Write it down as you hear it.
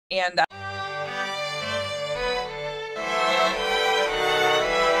And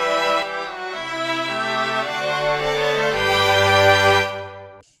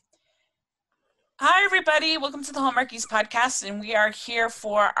hi, everybody. Welcome to the Hallmarkies podcast, and we are here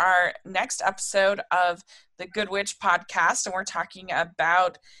for our next episode of the Good Witch podcast, and we're talking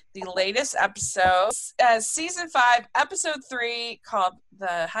about the latest episode, season 5, episode 3, called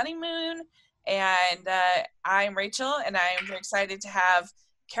The Honeymoon. And I'm Rachel, and I'm very excited to have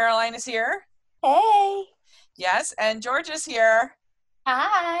Caroline is here. Hey. Yes, and George is here.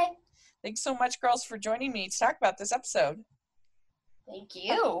 Hi. Thanks so much, girls, for joining me to talk about this episode. Thank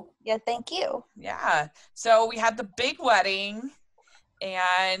you. Yeah, thank you. Yeah. So we had the big wedding.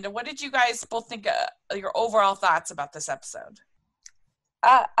 And what did you guys both think your overall thoughts about this episode?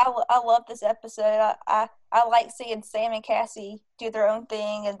 I love this episode. I like seeing Sam and Cassie do their own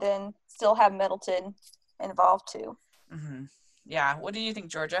thing and then still have Middleton involved too. Mm-hmm. Yeah. What do you think,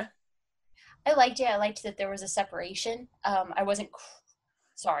 Georgia? I liked it. I liked that there was a separation. I wasn't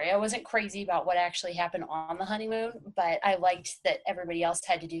crazy about what actually happened on the honeymoon, but I liked that everybody else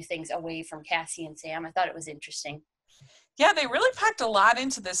had to do things away from Cassie and Sam. I thought it was interesting. Yeah, they really packed a lot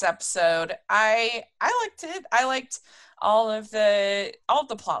into this episode. I liked it. I liked all of the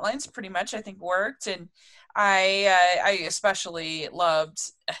plot lines pretty much, I think, worked, and I especially loved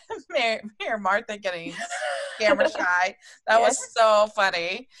Mayor Martha getting camera shy. That was so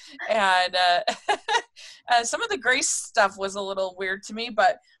funny. And some of the Grace stuff was a little weird to me,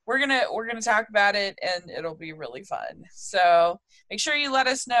 but we're gonna talk about it, and it'll be really fun. So make sure you let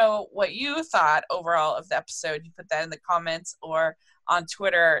us know what you thought overall of the episode. You put that in the comments or on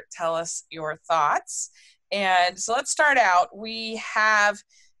Twitter. Tell us your thoughts. And so let's start out. We have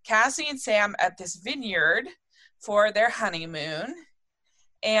Cassie and Sam at this vineyard for their honeymoon.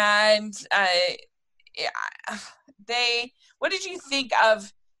 And what did you think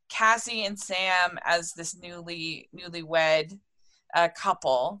of Cassie and Sam as this newlywed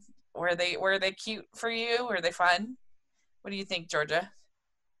couple? Were they cute for you? Were they fun? What do you think, Georgia?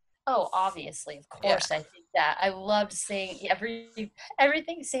 Oh, obviously, of course. Yeah. I think that I loved saying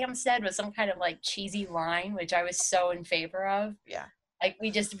everything Sam said was some kind of like cheesy line, which I was so in favor of. Yeah. Like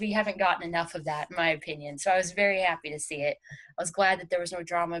we haven't gotten enough of that, in my opinion. So I was very happy to see it. I was glad that there was no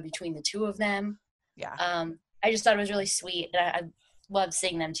drama between the two of them. Yeah. I just thought it was really sweet, and I love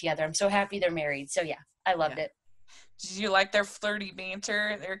seeing them together. I'm so happy they're married. So yeah, I loved it. Did you like their flirty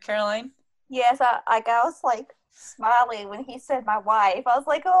banter there, Caroline? Yes, I was like smiling when he said my wife. I was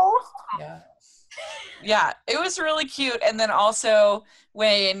like, oh. Yeah, it was really cute. And then also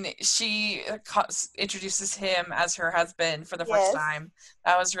when she introduces him as her husband for the first time,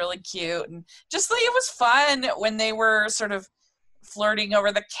 that was really cute. And just like it was fun when they were sort of flirting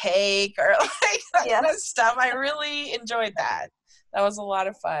over the cake or like that kind of stuff. I really enjoyed that. That was a lot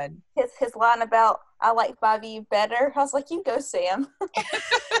of fun. His line about I like Bobby better. I was like, you go, Sam.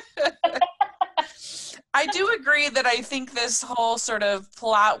 I do agree that I think this whole sort of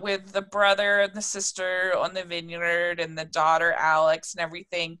plot with the brother and the sister on the vineyard and the daughter Alex and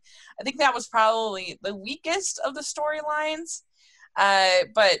everything, I think that was probably the weakest of the storylines.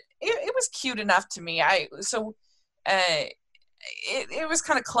 But it was cute enough to me. It was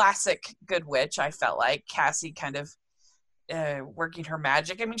kind of classic Good Witch. I felt like Cassie kind of working her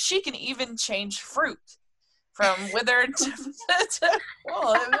magic. I mean, she can even change fruit from withered to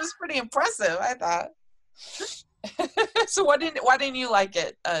well, it was pretty impressive, I thought. So why didn't you like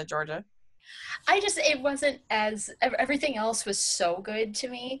it, Georgia? It wasn't as, everything else was so good to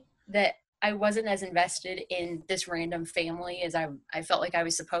me that I wasn't as invested in this random family as I felt like I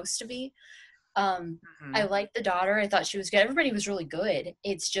was supposed to be. I liked the daughter. I thought she was good. Everybody was really good.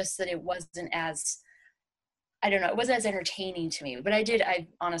 It's just that it wasn't as, I don't know, it wasn't as entertaining to me. But I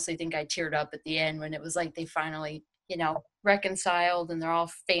honestly think I teared up at the end when it was like they finally, reconciled and they're all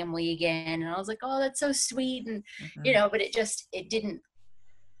family again. And I was like, oh, that's so sweet. And, but it didn't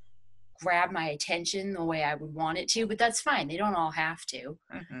grab my attention the way I would want it to. But that's fine. They don't all have to.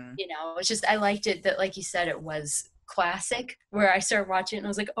 It's just, I liked it that, like you said, it was classic, where I started watching it and I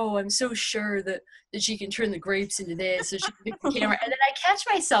was like, oh, I'm so sure that she can turn the grapes into this, so she can pick the camera. And then I catch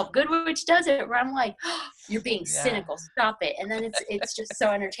myself, Good Witch does it, where I'm like, oh, you're being cynical, stop it. And then it's just so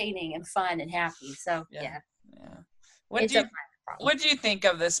entertaining and fun and happy. So yeah. What do you think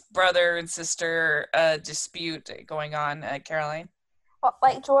of this brother and sister dispute going on, Caroline? Well,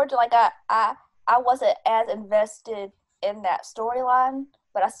 like Georgia, like I wasn't as invested in that storyline,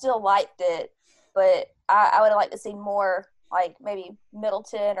 but I still liked it. But I would have liked to see more, like maybe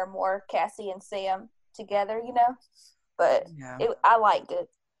Middleton or more Cassie and Sam together, But I liked it.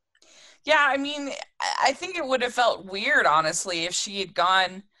 Yeah, I mean, I think it would have felt weird, honestly, if she had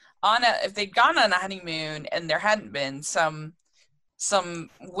gone if they'd gone on a honeymoon and there hadn't been some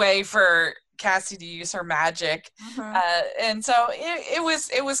way for Cassie to use her magic, and so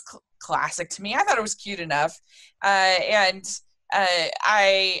it was classic to me. I thought it was cute enough, and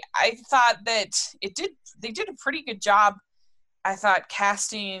I thought that they did a pretty good job. I thought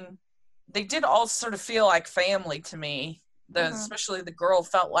casting, they did all sort of feel like family to me. Especially the girl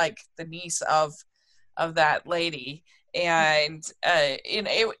felt like the niece of that lady, and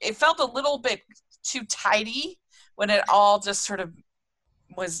it felt a little bit too tidy when it all just sort of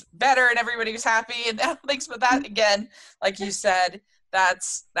was better and everybody was happy and things. But that, again, like you said,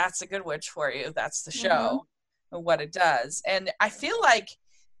 that's a good witch for you. That's the show and what it does. And I feel like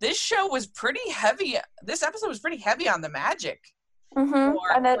this show was pretty heavy. This episode was pretty heavy on the magic for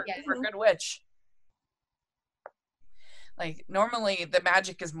Good Witch. Like, normally the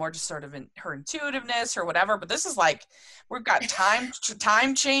magic is more just sort of in her intuitiveness or whatever, but this is like, we've got time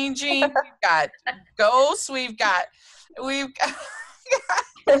changing, we've got ghosts, we've got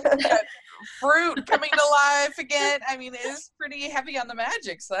fruit coming to life again. I mean, it is pretty heavy on the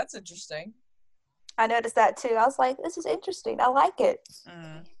magic, so that's interesting. I noticed that too. I was like, this is interesting. I like it.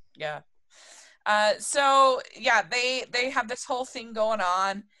 Yeah. So yeah, they have this whole thing going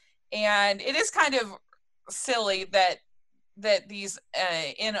on, and it is kind of silly that these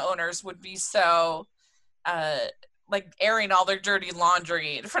inn owners would be so like airing all their dirty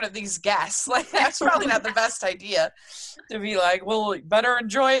laundry in front of these guests. Like, that's probably not the best idea, to be like, well, better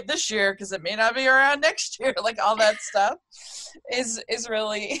enjoy it this year because it may not be around next year. Like, all that stuff is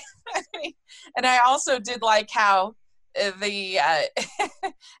really and I also did like how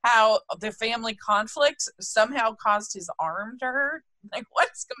how the family conflict somehow caused his arm to hurt. Like,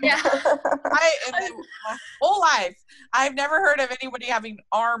 what's going on? In my whole life, I've never heard of anybody having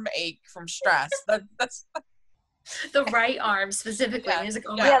arm ache from stress. That's the right arm specifically. Yeah, like,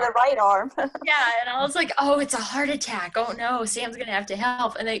 the right arm. Yeah, and I was like, oh, it's a heart attack. Oh no, Sam's gonna have to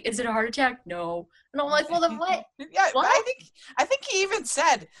help. And is it a heart attack? No. And I'm like, well, then what? Yeah, what? I think he even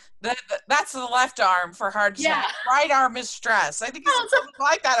said that that's the left arm for heart attack. Right arm is stress. I think he said something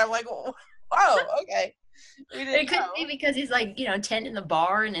like that. I'm like, whoa, okay. It could be because he's like, tending the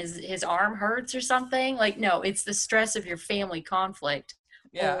bar and his arm hurts or something. Like, no, it's the stress of your family conflict.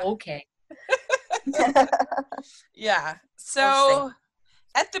 Yeah. Oh, okay. Yeah. So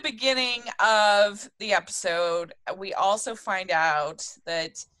at the beginning of the episode, we also find out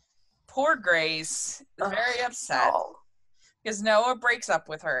that poor Grace is very upset because Noah breaks up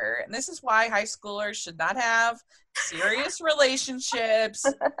with her. And this is why high schoolers should not have serious relationships.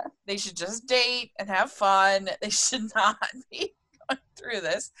 They should just date and have fun. They should not be going through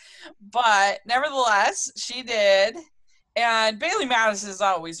this. But nevertheless, she did. And Bailey Mattis is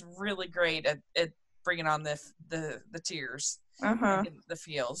always really great at bringing on the tears, the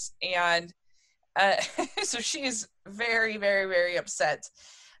feels. And so she is very, very, very upset.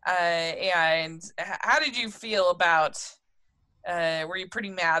 And how did you feel about, were you pretty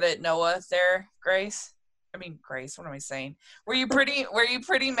mad at Noah there, Grace? I mean, Grace, what am I saying? Were you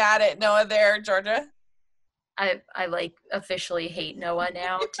pretty mad at Noah there, Georgia? I like officially hate Noah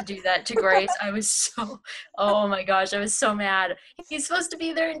now to do that to Grace. I was oh my gosh, I was so mad. He's supposed to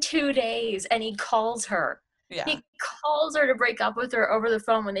be there in 2 days and he calls her. Yeah. He calls her to break up with her over the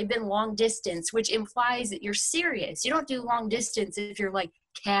phone when they've been long distance, which implies that you're serious. You don't do long distance if you're like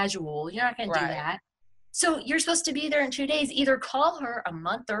casual. You're not going to do that. So you're supposed to be there in 2 days. Either call her a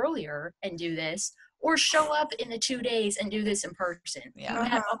month earlier and do this, or show up in the 2 days and do this in person.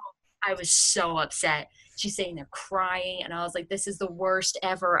 Yeah. I was so upset. She's saying they're crying, and I was like, "This is the worst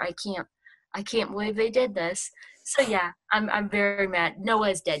ever. I can't believe they did this." So yeah, I'm very mad. Noah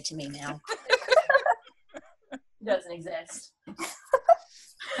is dead to me now. Doesn't exist.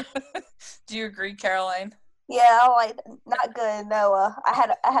 Do you agree, Caroline? Yeah, like, not good, Noah. I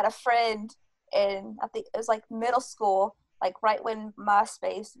had a friend in, I think it was like middle school, like right when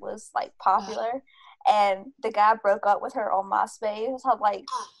MySpace was like popular, and the guy broke up with her on MySpace. So like,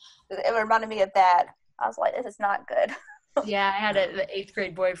 it reminded me of that. I was like, this is not good. Yeah, I had the 8th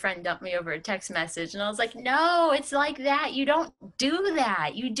grade boyfriend dump me over a text message, and I was like, no, it's like that. You don't do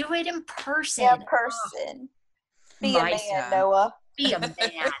that. You do it in person. Yeah, in person. Be a man, Noah. Be a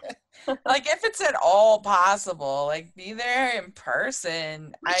man. Like, if it's at all possible, like, be there in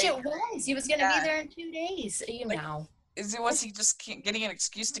person. Which it was. He was going to be there in 2 days, Was he just getting an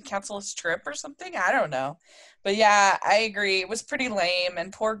excuse to cancel his trip or something? I don't know. But yeah, I agree. It was pretty lame,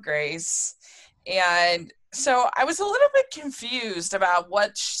 and poor Grace. And so I was a little bit confused about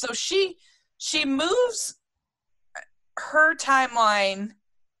so she moves her timeline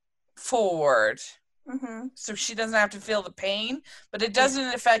forward so she doesn't have to feel the pain, but it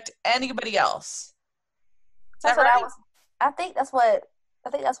doesn't affect anybody else. Is that right? I think that's what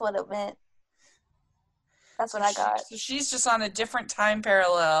it meant. That's what I got. So she's just on a different time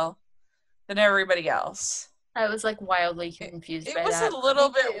parallel than everybody else. I was like wildly confused by that. It was a little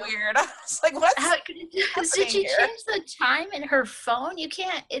bit weird. I was like, what's did she change the time in her phone? You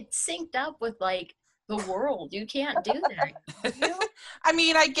can't, it's synced up with like the world. You can't do that. I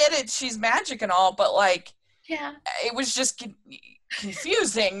mean, I get it. She's magic and all, but like, yeah, it was just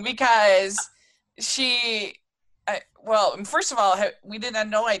confusing because well, first of all, we didn't have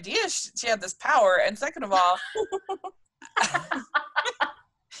no idea she had this power, and second of all,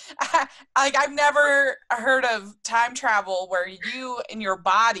 like I've never heard of time travel where you in your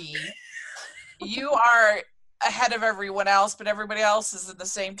body, you are ahead of everyone else, but everybody else is at the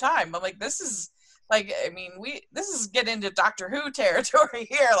same time. I'm like, this is like, I mean, this is getting into Doctor Who territory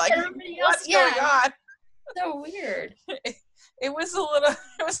here. Like, what's going on? So weird. It was a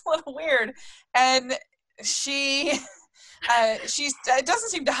little weird, and it doesn't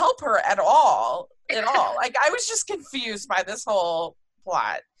seem to help her at all. Like, I was just confused by this whole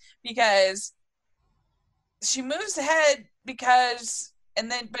plot because she moves ahead but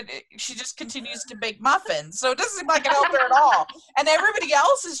she just continues to bake muffins, so it doesn't seem like it helped her at all. And everybody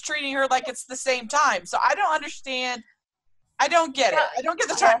else is treating her like it's the same time, so I don't understand. I don't get it. I don't get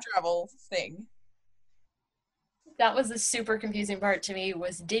the time travel thing. That was the super confusing part to me,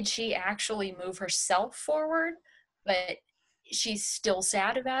 was did she actually move herself forward, but she's still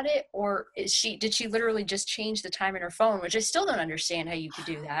sad about it, or did she literally just change the time in her phone, which I still don't understand how you could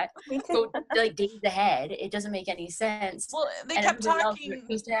do that. Go like days ahead. It doesn't make any sense. Well, they kept talking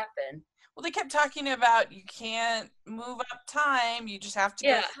supposed to happen. Well, they kept talking about you can't move up time, you just have to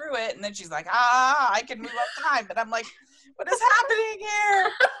go through it. And then she's like, I can move up time. And I'm like, what is happening here?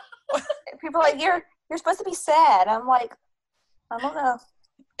 People are like, you're supposed to be sad. I'm like, I don't know.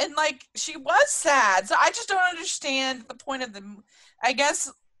 And like, she was sad, so I just don't understand the point of I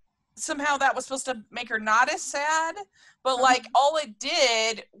guess somehow that was supposed to make her not as sad, but like all it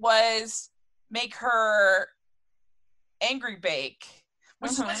did was make her angry bake,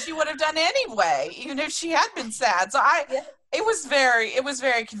 which is what she would have done anyway, even if she had been sad. So it was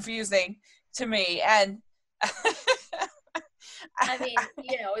very confusing to me. And I mean,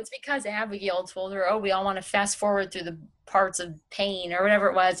 it's because Abigail told her, we all want to fast forward through the parts of pain or whatever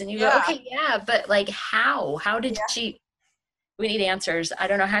it was. And you go, okay, but like how did we need answers. I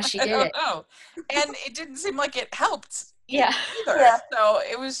don't know how she did it. No. And it didn't seem like it helped either. Yeah. So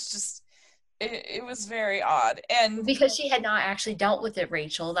it was just, it was very odd. And because she had not actually dealt with it,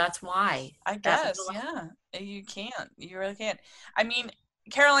 Rachel, that's why. I guess, you really can't. I mean,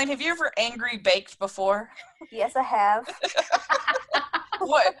 Caroline, have you ever angry baked before? Yes, I have.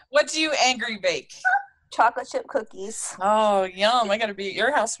 What do you angry bake? Chocolate chip cookies. Oh, yum. I gotta be at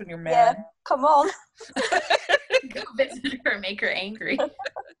your house when you're mad. Yeah, come on. Go visit her, make her angry.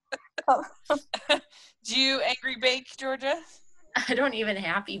 Do you angry bake, Georgia? I don't even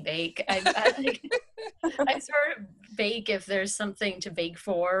happy bake. I sort of bake if there's something to bake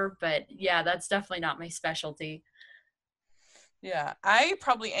for, but yeah, that's definitely not my specialty. Yeah, I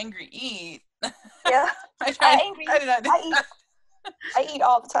probably angry eat. Yeah, I eat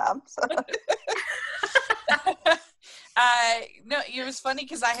all the time. So. No, it was funny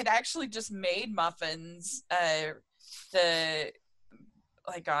because I had actually just made muffins. I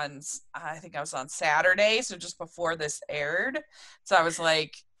think I was on Saturday, so just before this aired. So I was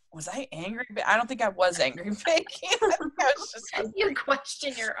like, was I angry? I don't think I was angry baking. I was just you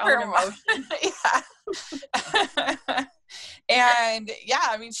question your own emotions. Yeah. And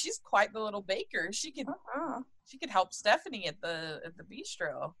I mean, she's quite the little baker. She could help Stephanie at the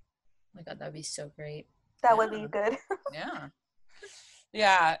bistro. Oh my God, that'd be so great. That would be good.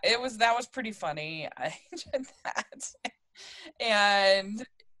 Yeah, that was pretty funny. I enjoyed that. And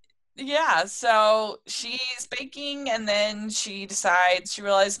so she's baking, and then she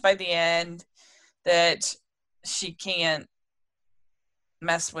realizes by the end that she can't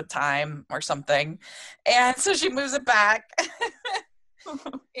mess with time or something, and so she moves it back.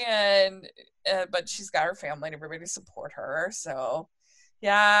 And but she's got her family and everybody to support her, so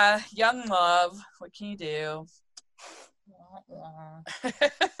young love, what can you do?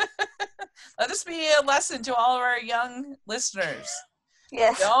 Let this be a lesson to all of our young listeners.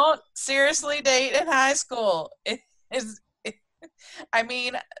 Yes. Don't seriously date in high school. I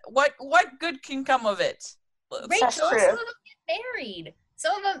mean, what good can come of it? Rachel, some of them get married. A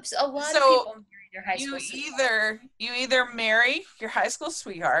lot of people marry their high school sweetheart. You either marry your high school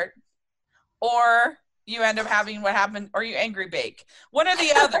sweetheart, or you end up having what happened, or you angry bake. One or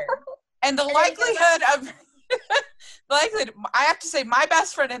the other. And the likelihood of I have to say, my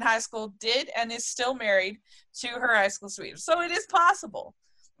best friend in high school did and is still married to her high school sweetheart. So it is possible.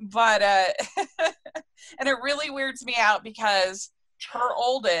 But, and it really weirds me out because her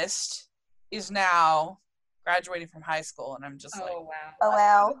oldest is now graduating from high school. And I'm just wow. Oh,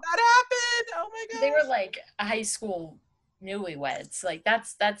 wow. That happened. Oh my God. They were like high school newlyweds. Like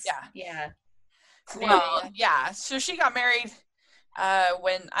that's yeah. Well, yeah. So she got married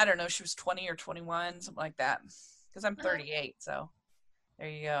when, I don't know, she was 20 or 21, something like that. Because I'm 38, so there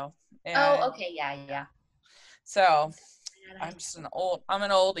you go. And okay, yeah. so I'm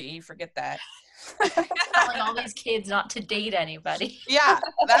an oldie, forget that. Telling all these kids not to date anybody. Yeah,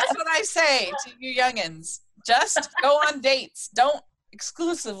 that's what I say to you youngins. Just go on dates. Don't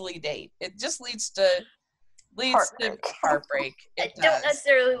exclusively date. It just leads to heartbreak. Don't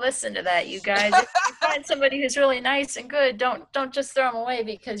necessarily listen to that, you guys. If you find somebody who's really nice and good, don't just throw them away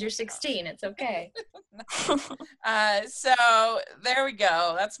because you're 16. It's okay. So there we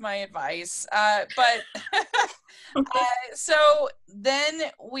go. That's my advice. But so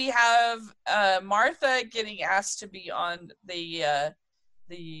then we have Martha getting asked to be on the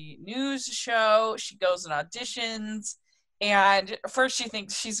news show. She goes and auditions, and first she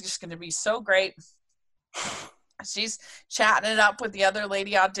thinks she's just going to be so great. She's chatting it up with the other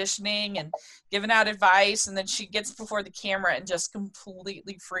lady auditioning and giving out advice, and then she gets before the camera and just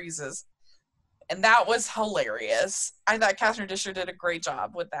completely freezes. And that was hilarious. I thought Catherine Disher did a great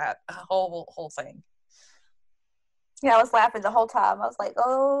job with that whole thing. Yeah, I was laughing the whole time. I was like,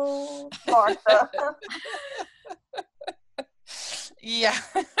 oh, Martha. Yeah.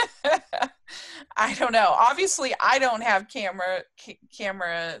 I don't know. Obviously, I don't have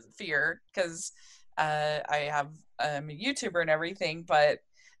camera fear because I have I'm a YouTuber and everything, but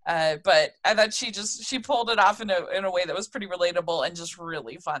I thought she pulled it off in a way that was pretty relatable and just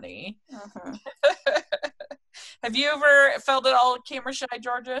really funny. Mm-hmm. Have you ever felt at all camera shy,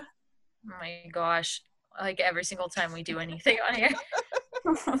 Georgia? Oh my gosh. Like every single time we do anything on here.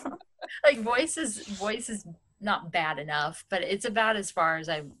 Like voice is not bad enough, but it's about as far as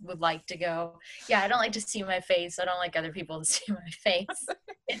I would like to go. Yeah, I don't like to see my face. I don't like other people to see my face.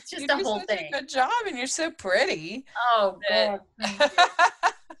 It's just a whole thing. You do such a good job, and you're so pretty. Oh, God.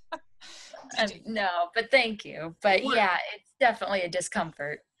 No, but thank you. But yeah, it's definitely a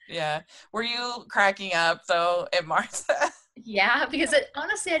discomfort. Yeah. Were you cracking up, though, at Martha? Yeah, because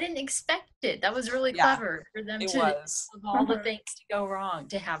honestly, I didn't expect it. That was really clever for them of all the things to go wrong,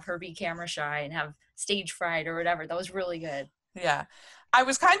 to have her be camera shy and have stage fright or whatever. That was really good. Yeah. I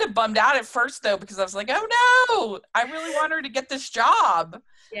was kind of bummed out at first, though, because I was like, oh, no, I really want her to get this job.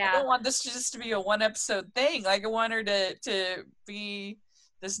 Yeah. I don't want this just to be a one-episode thing. Like, I want her to be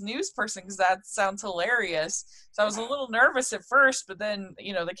this news person because that sounds hilarious. So I was a little nervous at first, but then,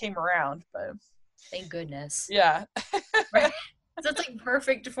 they came around. But thank goodness. Yeah. Right. So it's like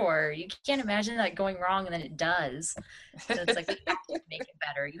perfect for her. You can't imagine that going wrong, and then it does. So it's like, you have to make it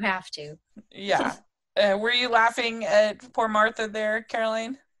better. You have to. Yeah. Were you laughing at poor Martha there,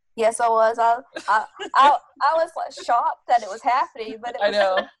 Caroline? Yes, I was. I was like shocked that it was happening, but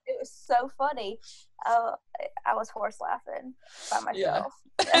it was so funny. I was forced laughing by myself.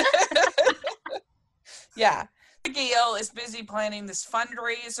 Yeah. Yeah. Abigail is busy planning this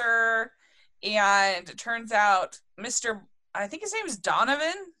fundraiser, and it turns out I think his name is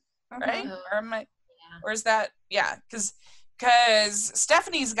Donovan, right? Mm-hmm. Or is that, because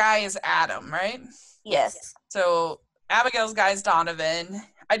Stephanie's guy is Adam, right? Yes. So Abigail's guy is Donovan.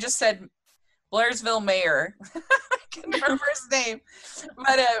 I just said Blairsville mayor. I can't remember his name.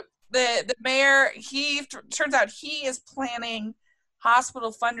 But the mayor, turns out he is planning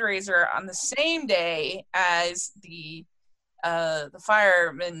hospital fundraiser on the same day as the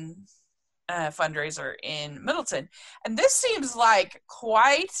fireman fundraiser in Middleton. And this seems like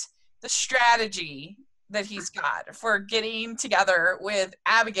quite the strategy that he's got for getting together with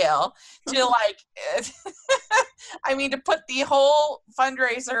Abigail to to put the whole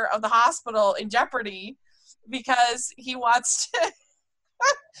fundraiser of the hospital in jeopardy because he wants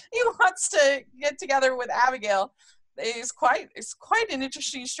to get together with Abigail. It's quite an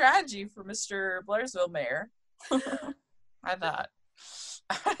interesting strategy for Mr. Blairsville mayor. I thought.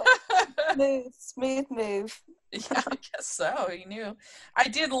 Smooth move. Yeah, I guess so. He knew. I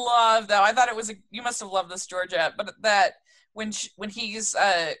did love, though. I thought it was you must have loved this, Georgia, but that when he's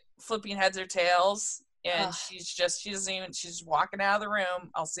flipping heads or tails, and she's walking out of the room.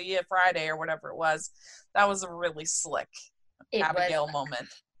 I'll see you Friday or whatever it was. That was a really slick Abigail moment.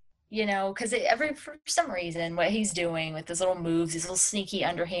 Because for some reason, what he's doing with his little moves, these little sneaky,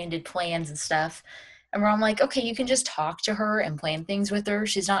 underhanded plans and stuff, And where I'm like, okay, you can just talk to her and plan things with her.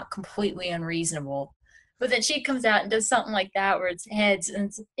 She's not completely unreasonable. But then she comes out and does something like that where it's heads and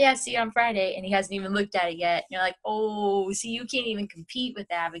it's, yeah, see you on Friday. And he hasn't even looked at it yet. And you're like, oh, see, you can't even compete with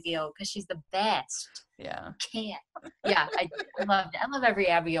Abigail because she's the best. Yeah. Can't. Yeah, I loved it. I love every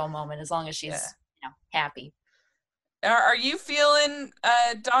Abigail moment as long as she's, happy. Are you feeling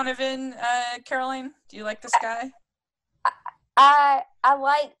Donovan, Caroline? Do you like this guy? I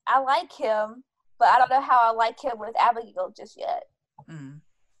like him, but I don't know how I like him with Abigail just yet. Mm.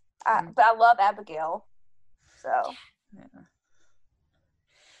 But I love Abigail, so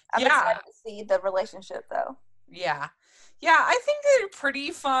I'm excited to see the relationship, though. Yeah, I think they're pretty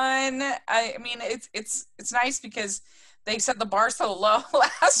fun. I mean, it's nice because they set the bar so low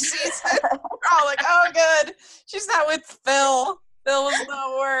last season. We're all like, oh, good, she's not with Phil. Phil was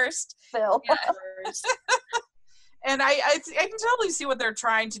the worst. Phil. Yeah. And I can totally see what they're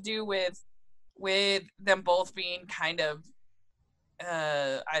trying to do with them both being kind of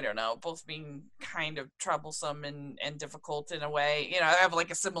I don't know, both being kind of troublesome and difficult in a way. You know, I have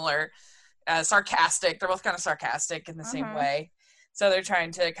like a similar sarcastic. They're both kind of sarcastic in the same way. So they're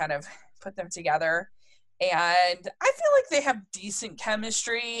trying to kind of put them together. And I feel like they have decent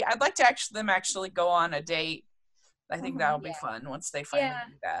chemistry. I'd like to them actually go on a date. I think that'll be fun once they finally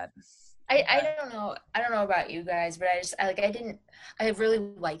do that. I don't know. I don't know about you guys, but I really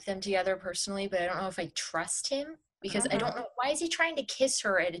like them together personally, but I don't know if I trust him because I don't know. Why is he trying to kiss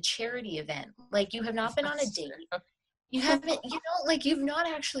her at a charity event? Like, you have not been on a date. You haven't, you've not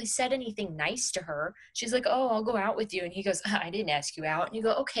actually said anything nice to her. She's like, oh, I'll go out with you. And he goes, I didn't ask you out. And you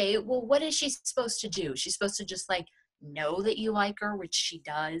go, okay, well, what is she supposed to do? She's supposed to just like know that you like her, which she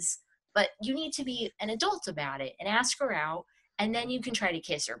does. But you need to be an adult about it and ask her out. And then you can try to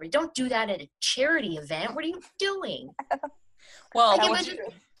kiss her. But don't do that at a charity event. What are you doing? Well,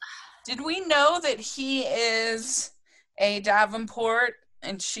 did we know that he is a Davenport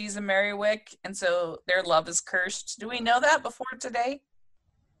and she's a Merriwick, and so their love is cursed? Do we know that before today?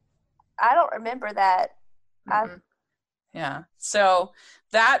 I don't remember that. Yeah. So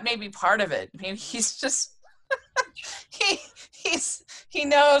that may be part of it. Maybe he's just he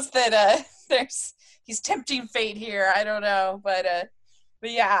knows that he's tempting fate here. I don't know, but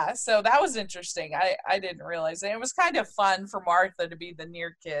yeah. So that was interesting. I didn't realize it. It was kind of fun for Martha to be the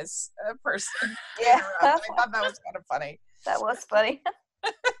near kiss person. Yeah, I thought that was kind of funny. That was funny.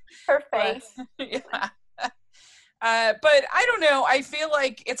 Her face. Yeah. But I don't know. I feel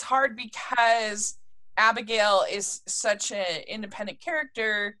like it's hard because Abigail is such an independent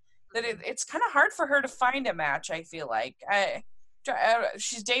character that it's kind of hard for her to find a match. I feel like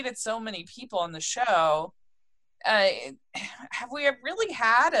she's dated so many people on the show. Have we really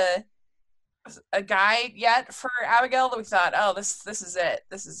had a guy yet for Abigail that we thought, oh, this is it.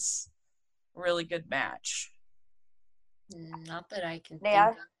 This is a really good match? Not that I can Yeah,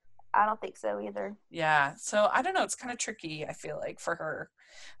 think of. I don't think so either. Yeah, so I don't know. It's kind of tricky, I feel like, for her.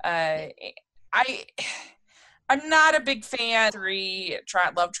 I'm not a big fan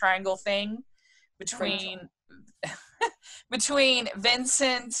of love triangle thing between between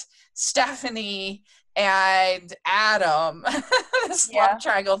Vincent, Stephanie, and Adam. This love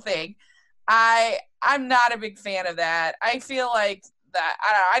triangle thing. I'm not a big fan of that. I feel like that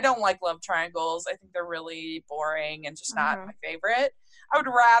I don't like love triangles. I think they're really boring and just not my favorite. I would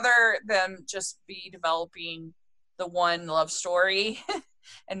rather them just be developing the one love story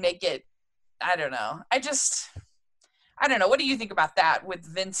and make it, I don't know. I don't know. What do you think about that with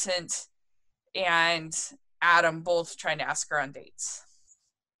Vincent and Adam both trying to ask her on dates?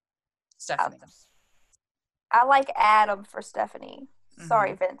 Stephanie. I like Adam for Stephanie.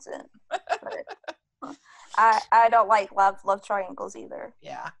 Sorry, Vincent. But I don't like love triangles either.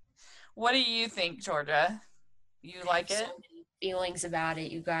 Yeah. What do you think, Georgia? You like it? So many feelings about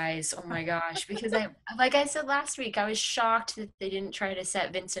it, you guys. Oh my gosh. Because like I said last week, I was shocked that they didn't try to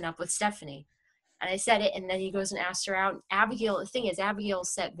set Vincent up with Stephanie. And I said it, and then he goes and asked her out. The thing is, Abigail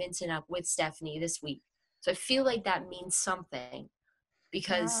set Vincent up with Stephanie this week. So I feel like that means something.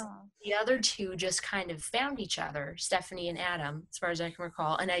 Because the other two just kind of found each other, Stephanie and Adam, as far as I can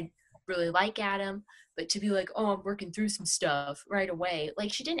recall. And I really like Adam, but to be like, oh, I'm working through some stuff right away.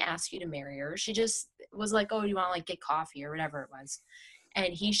 Like, she didn't ask you to marry her. She just was like, oh, do you want to like get coffee or whatever it was?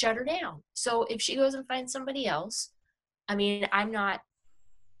 And he shut her down. So if she goes and finds somebody else, I mean, I'm not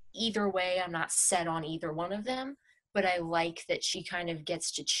either way. I'm not set on either one of them, but I like that she kind of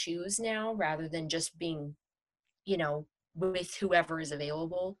gets to choose now rather than just being, with whoever is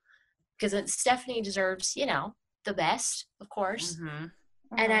available, because Stephanie deserves, the best, of course.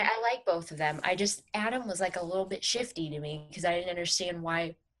 And I like both of them. Adam was like a little bit shifty to me because I didn't understand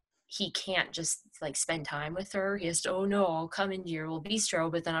why he can't just like spend time with her. He has to, oh no, I'll come into your little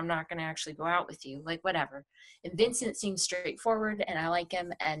bistro, but then I'm not going to actually go out with you. Like whatever. And Vincent seems straightforward, and I like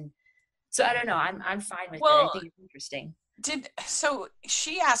him. And so I don't know. I'm fine with it. I Well, think it's interesting. so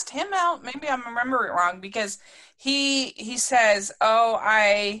she asked him out? Maybe I'm remembering it wrong, because he says, "Oh,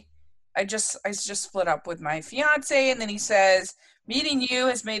 I just split up with my fiance," and then he says, "Meeting you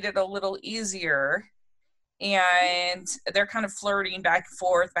has made it a little easier." And they're kind of flirting back and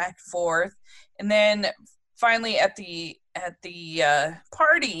forth, and then finally at the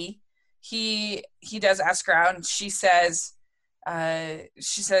party, he does ask her out, and she says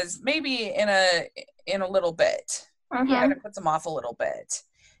maybe in a little bit. He Yeah, kind of puts him off a little bit,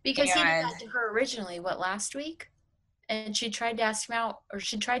 because he did and that to her originally, last week? And she tried to ask him out, or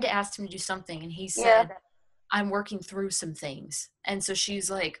she tried to ask him to do something, and he Yeah. said, I'm working through some things. And so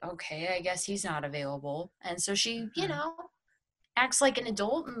she's like, okay, I guess he's not available. And so she, acts like an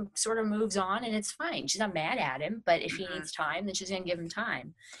adult and sort of moves on, and it's fine. She's not mad at him, but if he needs time, then she's going to give him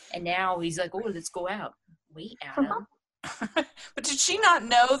time. And now he's like, oh, let's go out. Wait, Adam. but did she not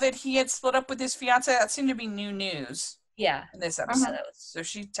know that he had split up with his fiance? That seemed to be new news Yeah. in this episode. So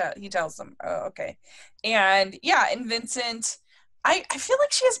he tells them, oh, okay. And and Vincent, I feel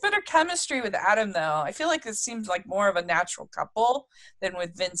like she has better chemistry with Adam, though. I feel like this seems like more of a natural couple than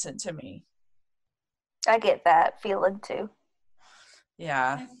with Vincent to me. I get that feeling too.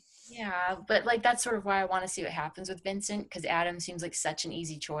 Yeah. Yeah, but like that's sort of why I want to see what happens with Vincent, because Adam seems like such an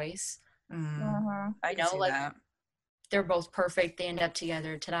easy choice. I can see like that. they're both perfect. They end up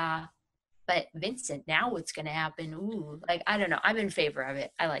together, ta-da. But Vincent, now what's going to happen? Ooh, like I don't know. I'm in favor of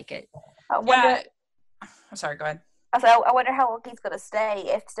it. I like it. I wonder, I'm sorry. Go ahead. I wonder how long he's going to stay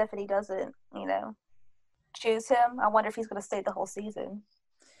if Stephanie doesn't, choose him. I wonder if he's going to stay the whole season.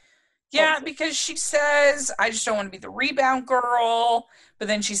 Yeah, because she says, I just don't want to be the rebound girl. But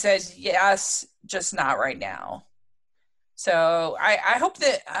then she says, yes, just not right now. So I hope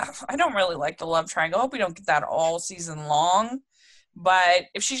that, I don't really like the love triangle. I hope we don't get that all season long. But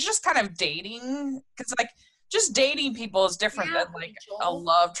if she's just kind of dating, because like just dating people is different than like a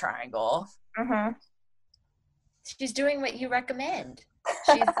love triangle. She's doing what you recommend.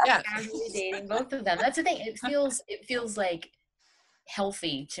 She's casually dating both of them. That's the thing. It feels like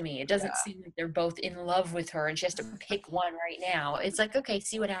healthy to me. It doesn't seem like they're both in love with her and she has to pick one right now. It's like, okay,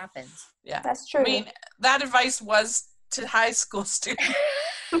 see what happens. Yeah, that's true. I mean, that advice was to high school students.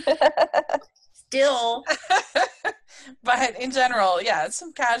 Still. But in general,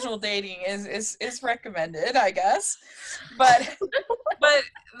 some casual dating is recommended, I guess. But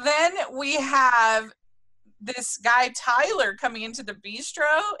then we have this guy Tyler coming into the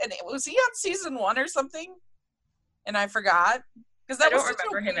bistro, and was he on season 1 or something? And I forgot, because that was such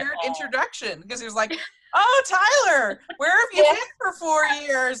a weird introduction. Because he was like, "Oh, Tyler, where have you been for 4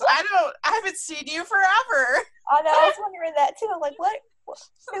 years? I haven't seen you forever." I know. I was wondering that too. I'm like, what?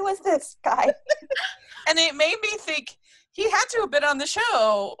 Who is this guy? And it made me think he had to have been on the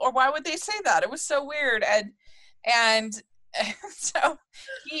show, or why would they say that? It was so weird. And so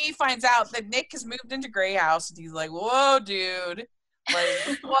he finds out that Nick has moved into Grey House, and he's like, "Whoa, dude!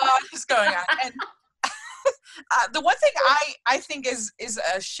 Like, what is going on?" And the one thing I think is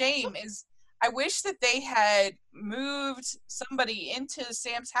a shame is I wish that they had moved somebody into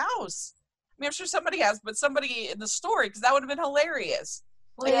Sam's house. I mean, I'm sure somebody has, but somebody in the story, because that would have been hilarious.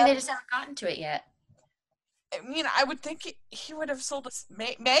 Well, maybe they just haven't gotten to it yet. I mean, I would think he would have sold us.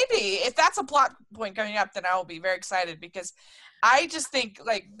 Maybe if that's a plot point coming up, then I will be very excited, because I just think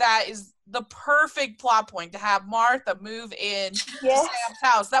like that is the perfect plot point to have Martha move in to Sam's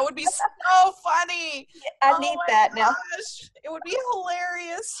house. That would be so funny. I need that now. It would be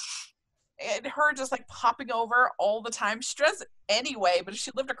hilarious. And her just like popping over all the time. She does anyway, but if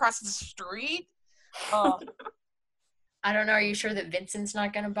she lived across the street, I don't know. Are you sure that Vincent's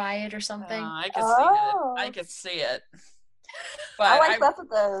not going to buy it or something? I can see it. I can see it. But I like both of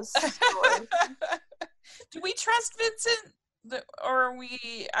those. Do we trust Vincent, or are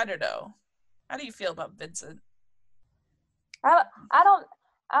we? I don't know. How do you feel about Vincent? I don't.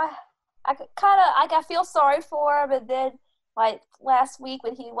 I kind of I feel sorry for him, but then like last week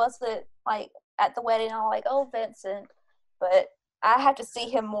when he wasn't like at the wedding, I'm like, oh, Vincent. But I have to see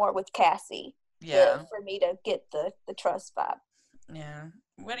him more with Cassie. Yeah. For me to get the trust vibe. Yeah.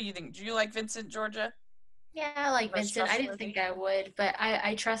 What do you think? Do you like Vincent, Georgia? Yeah, I like Vincent. I didn't think I would, but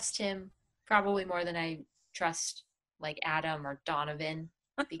I trust him probably more than I trust like Adam or Donovan.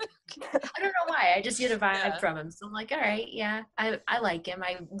 I don't know why. I just get a vibe from him. So I'm like, all right, I like him.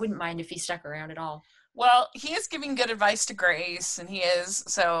 I wouldn't mind if he stuck around at all. Well, he is giving good advice to Grace, and he is.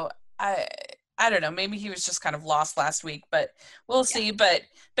 So I I don't know. Maybe he was just kind of lost last week, but we'll see. But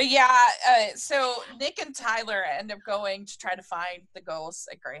yeah. So Nick and Tyler end up going to try to find the ghosts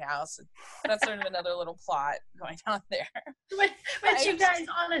at Grey House. And that's sort of another little plot going on there. But you guys,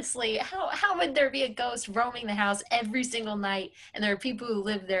 honestly, how would there be a ghost roaming the house every single night, and there are people who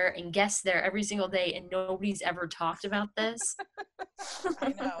live there and guest there every single day, and nobody's ever talked about this? I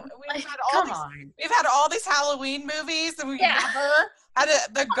know. We've had all these Halloween movies, and we've never had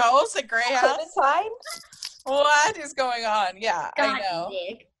the ghost at Grey House. Clementine? What is going on? Yeah, God, I know.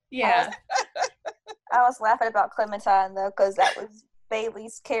 Nick. Yeah. I was laughing about Clementine though, because that was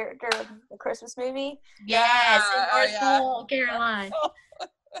Bailey's character in the Christmas movie. Yes, cool, Caroline.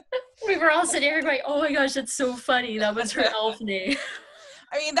 We were all sitting here going, "Oh my gosh, that's so funny! That was her elf name."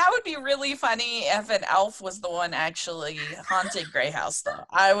 I mean, that would be really funny if an elf was the one actually haunting Grey House, though.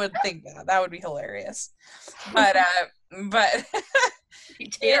 I would think that would be hilarious. But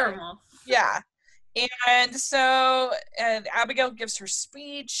terrible. Yeah. And so Abigail gives her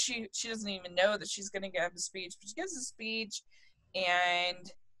speech. She doesn't even know that she's going to give a speech, but she gives a speech,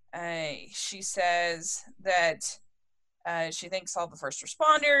 and she says that she thanks all the first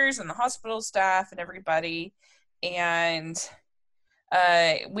responders and the hospital staff and everybody, and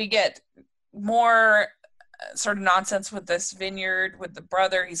we get more sort of nonsense with this vineyard with the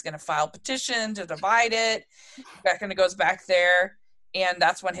brother. He's going to file a petition to divide it. Beckon goes back there, and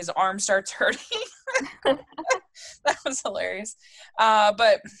that's when his arm starts hurting. That was hilarious. And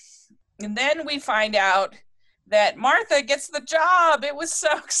then we find out that Martha gets the job. It was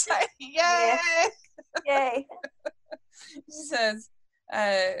so exciting. Yay! Yay!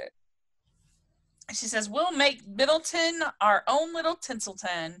 She says, we'll make Middleton our own little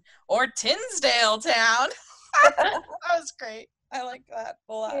Tinseltown, or Tinsdale Town. That was great. I like that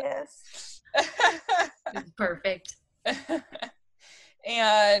a lot. Yes. It's perfect.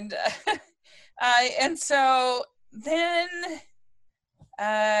 And so then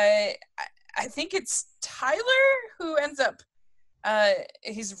I think it's Tyler who ends up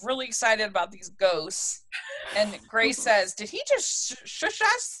he's really excited about these ghosts, and Grace says, did he just shush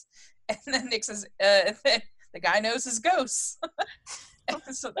us? And then Nick says, the guy knows his ghosts.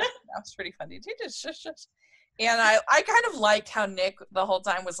 And so that was pretty funny. Did he just shush us? And I kind of liked how Nick the whole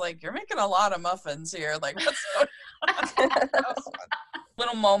time was like, you're making a lot of muffins here. Like, what's going on?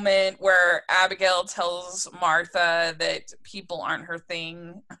 Little moment where Abigail tells Martha that people aren't her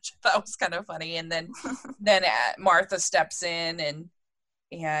thing, which I thought was kind of funny. And then Martha steps in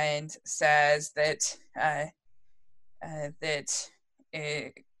and says that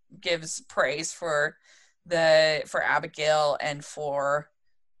it gives praise for Abigail and for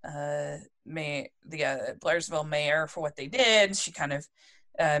the Blairsville mayor for what they did. She kind of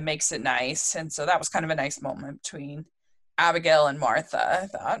makes it nice, and so that was kind of a nice moment between Abigail and Martha, I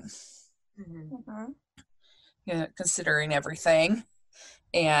thought. Mm-hmm. Yeah, considering everything.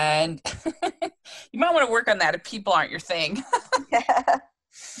 And you might want to work on that if people aren't your thing. Yeah.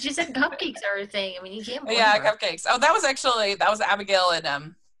 She said cupcakes are her thing. I mean, you can't blame her. Cupcakes. Oh, that was Abigail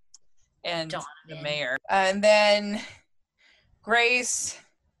and the mayor. And then Grace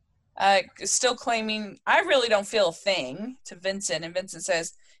is still claiming, I really don't feel a thing, to Vincent. And Vincent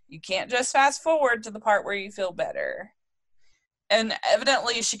says, you can't just fast forward to the part where you feel better. And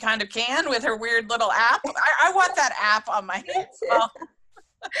evidently she kind of can with her weird little app. I want that app on my phone.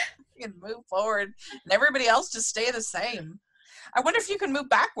 You can move forward and everybody else just stay the same. I wonder if you can move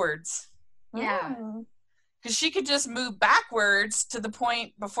backwards. Yeah. Because she could just move backwards to the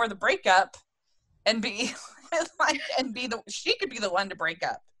point before the breakup and be she could be the one to break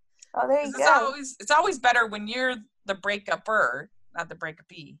up. Oh, there you go. It's always better when you're the breakuper, not the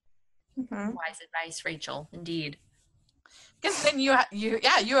breakupee. Mm-hmm. Wise advice, Rachel. Indeed. Because then you have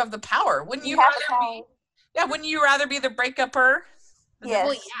the power. Wouldn't you rather be the breakuper? Yes.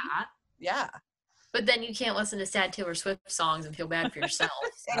 Well, yeah. Yeah. But then you can't listen to sad Taylor Swift songs and feel bad for yourself.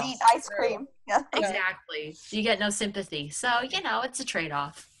 And eat ice cream. Yeah. Exactly. You get no sympathy. So, it's a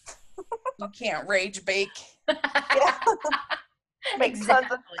trade-off. You can't rage bake. Yeah. Make tons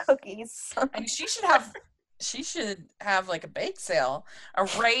of cookies. And she should have like a bake sale. A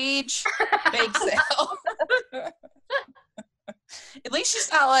rage bake sale. At least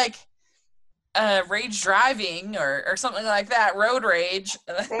she's not like rage driving or something like that. Road rage.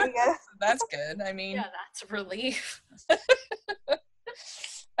 There you go. That's good. I mean, yeah, that's a relief.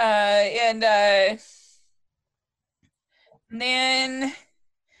 And then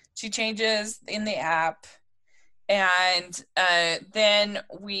she changes in the app, and then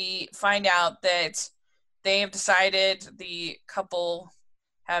we find out that they have decided, the couple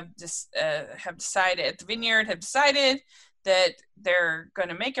have decided at the vineyard, have decided that they're going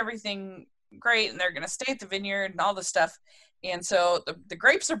to make everything great, and they're going to stay at the vineyard and all this stuff. And so the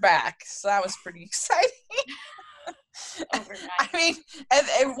grapes are back. So that was pretty exciting. Overnight. I mean,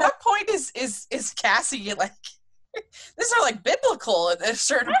 at what point is Cassie like, these are like biblical at a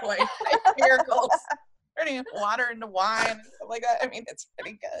certain point, like miracles, turning water into wine and stuff like that. I mean, it's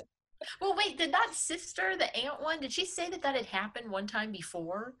pretty good. Well, wait, did that sister, the aunt one, did she say that had happened one time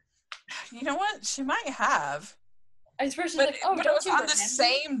before? You know what? She might have. I was first But, like, oh, but it don't was you on remember? the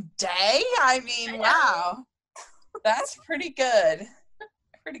same day? I mean, wow. That's pretty good.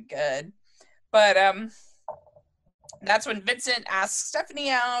 Pretty good. But that's when Vincent asks Stephanie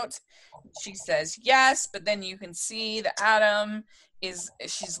out. She says yes, but then you can see that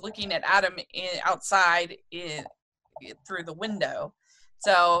she's looking at Adam outside through the window.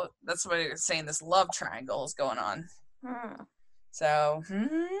 So that's what it's saying, this love triangle is going on. So,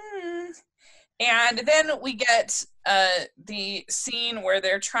 and then we get the scene where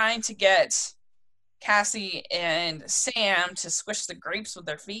they're trying to get Cassie and Sam to squish the grapes with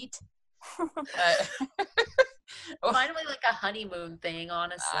their feet. Finally, like a honeymoon thing,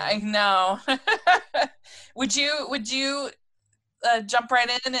 honestly. I know. Would you jump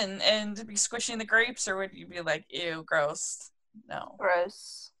right in and be squishing the grapes, or would you be like, ew, gross? No.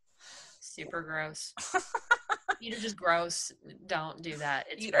 Gross. Super gross. Feet are just gross. Don't do that.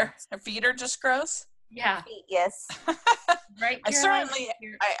 It's feet are just gross. Yeah. Yes. Right. I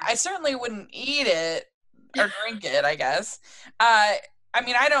certainly wouldn't eat it or drink it, I guess. I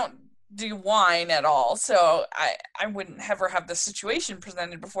mean, I don't do wine at all, so I wouldn't ever have this situation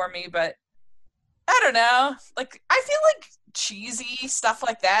presented before me, but I don't know. Like, I feel like cheesy stuff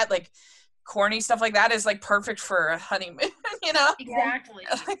like that, like corny stuff like that, is like perfect for a honeymoon, you know? Exactly.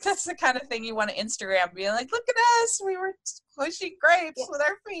 Like, that's the kind of thing you want to Instagram, being like, look at us, we were squishing grapes with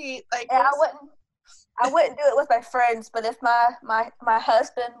our feet. Like, yeah, I wouldn't do it with my friends, but if my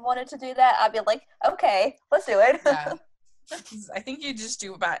husband wanted to do that, I'd be like, okay, let's do it. Yeah. I think you just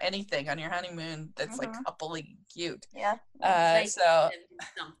do about anything on your honeymoon that's like coupley cute. Yeah. So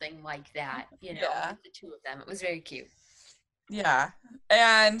something like that, you know, with the two of them. It was very cute. Yeah.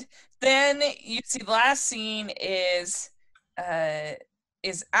 And then you see the last scene is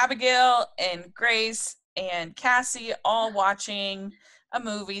Abigail and Grace and Cassie all watching a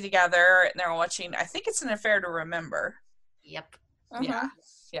movie together, and they're watching, I think it's An Affair to Remember. Yep. Yeah.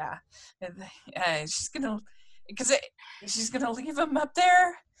 She's gonna leave him up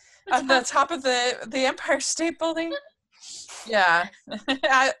there on the top of the Empire State Building. Yeah.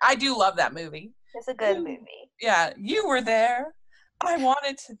 I do love that movie. It's a good movie. Yeah, you were there. I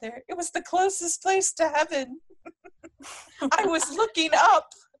wanted to there. It was the closest place to heaven. I was looking up.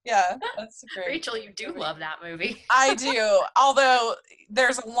 Yeah, that's great. Rachel, you do love that movie. I do. Although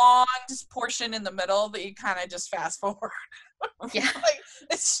there's a long portion in the middle that you kind of just fast forward. Yeah. Like,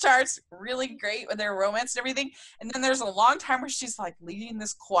 it starts really great with their romance and everything, and then there's a long time where she's like leading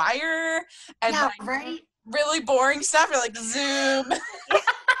this choir and really boring stuff. You're like, zoom.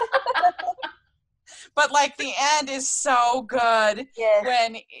 But like the end is so good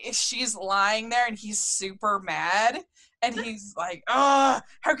when she's lying there and he's super mad and he's like, oh,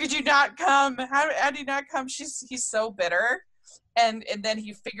 how could you not come? How did you not come? He's so bitter. And then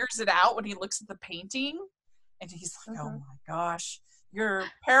he figures it out when he looks at the painting and he's like, oh my gosh, you're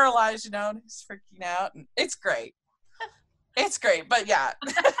paralyzed, you know, and he's freaking out. And it's great. It's great. But yeah,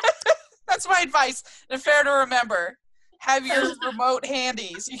 that's my advice. An Affair to Remember. Have your remote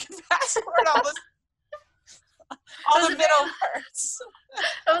handy so you can fast forward all the middle parts.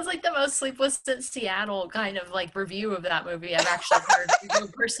 That was like the most Sleepless in Seattle kind of like review of that movie I've actually heard a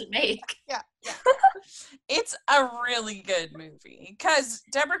person make. Yeah. It's a really good movie because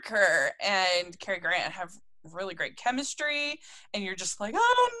Deborah Kerr and Cary Grant have really great chemistry, and you're just like,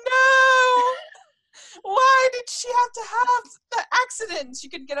 oh no, why did she have to have the accident? She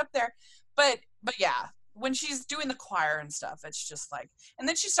could get up there, but yeah. When she's doing the choir and stuff, it's just like, and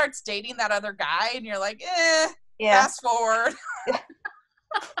then she starts dating that other guy, and you're like, fast forward.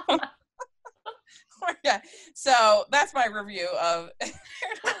 Yeah. So that's my review of.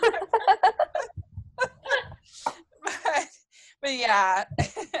 but yeah.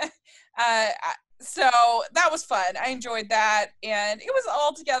 So that was fun. I enjoyed that, and it was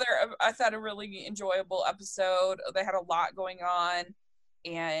all together, I thought, a really enjoyable episode. They had a lot going on.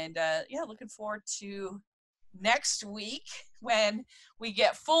 And looking forward to next week when we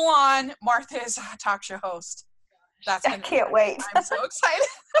get full on Martha's talk show host. I can't wait. I'm so excited.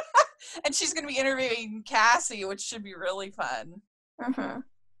 And she's going to be interviewing Cassie, which should be really fun.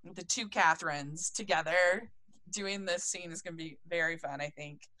 The two Catherines together doing this scene is going to be very fun, I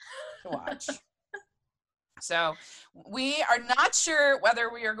think, to watch. So we are not sure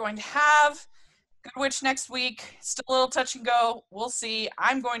whether we are going to have Good Witch next week. Still a little touch and go. We'll see.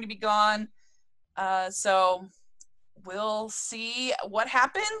 I'm going to be gone. So we'll see what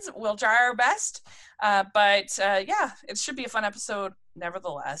happens. We'll try our best. But yeah, it should be a fun episode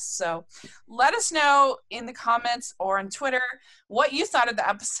nevertheless. So let us know in the comments or on Twitter what you thought of the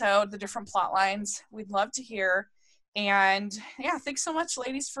episode, the different plot lines. We'd love to hear. And yeah, thanks so much,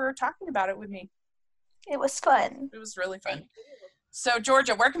 ladies, for talking about it with me. It was fun. It was really fun. So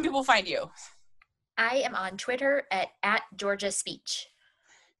Georgia, where can people find you? I am on Twitter at Georgia Speech.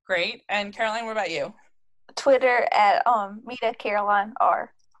 Great. And Caroline, what about you? Twitter at Mita Caroline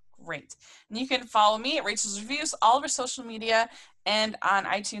R. Great. And you can follow me at Rachel's Reviews, all of our social media, and on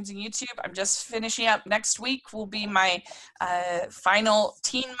iTunes and YouTube. I'm just finishing up. Next week will be my final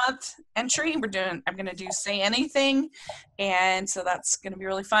teen month entry. I'm going to do Say Anything, and so that's going to be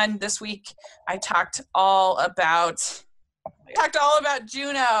really fun. This week I talked all about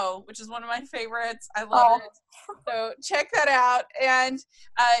Juno, which is one of my favorites. I love it. So check that out, and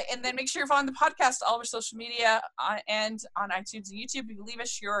then make sure you're following the podcast, all of our social media, and on iTunes and YouTube. You leave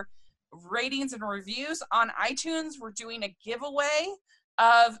us your ratings and reviews on iTunes. We're doing a giveaway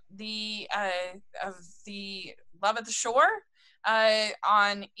of the Love at the Shore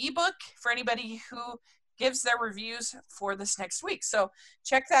on ebook for anybody who gives their reviews for this next week. So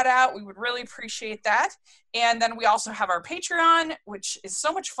check that out. We would really appreciate that. And then we also have our Patreon, which is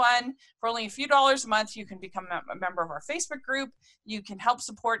so much fun. For only a few dollars a month, you can become a member of our Facebook group. You can help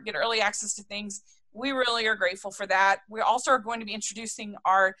support, get early access to things. We really are grateful for that. We also are going to be introducing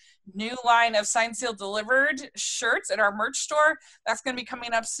our new line of Signed, Sealed, Delivered shirts at our merch store. That's going to be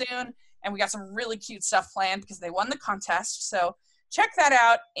coming up soon. And we got some really cute stuff planned because they won the contest. So check that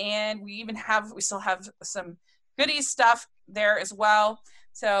out. And we still have some goodies stuff there as well.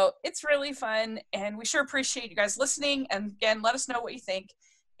 So it's really fun. And we sure appreciate you guys listening. And again, let us know what you think.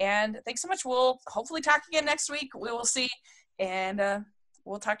 And thanks so much. We'll hopefully talk again next week. We will see. And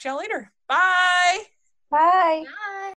we'll talk to y'all later. Bye. Bye. Bye.